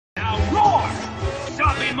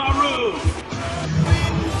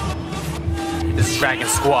This is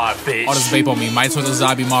Rexgawd, bitch. All this Bape on me, might turn to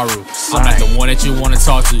Zabi Maru. I'm not the one that you wanna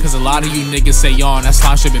talk to, cause a lot of you niggas say yawn. That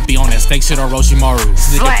slime shit be on that steak shit or Orochimaru.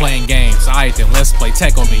 This nigga playing games, alright then let's play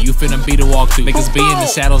tech on me. You finna be the walkthrough. Niggas be in the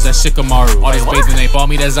shadows, that Shikamaru. All this bathing ape on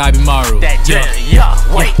me, that Zabi Maru.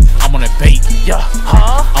 Wait. I'm on that Bape.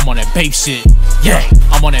 I'm on that Bape shit.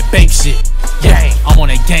 I'm on that Bape shit. I'm on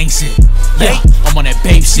that gang shit. I'm on that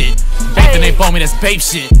Bape shit. Bathing ape on me, that's Bape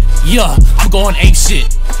shit. I'm going ape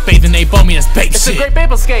shit. Bathing ape on me, that's Bape It's shit. a great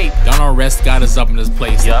Bape escape. Y'all know Rexgawd is up in this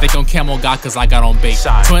place. Think on camel god cause I got on Bape.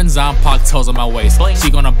 Twins on pock toes on my waist. She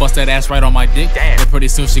gonna bust that ass right on my dick. Then pretty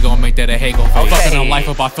soon she gonna make that a Hagel face. Fucking her life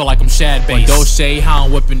up, I feel like I'm Shad Base. Doche, how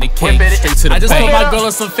I'm whipping the king. Straight to the I just put my girl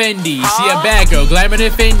in some Fendi. She a bad girl, glamming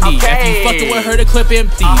in Fendi. If you fucking with her, the clip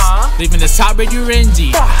empties. Leaving the top red, you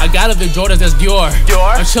rengy. I got a the Jordans, that's Dior.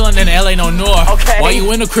 I'm chillin' in LA, no North. Why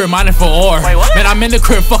you in the crib, minding for ore? Man, I'm in the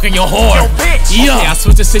crib, fucking your whore. I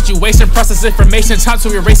switch the situation, process information, time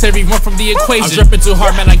to erase everyone from the equation. I'm dripping too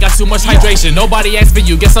hard, man, I got too much hydration. Nobody asked for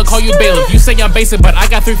you, guess I'll call you bailiff. You say I'm basic, but I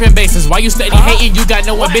got 3 fan bases. Why you steady hating? You got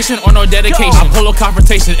no ambition or no dedication. I'm full of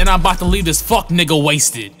confrontation, and I'm about to leave this fuck nigga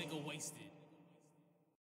wasted.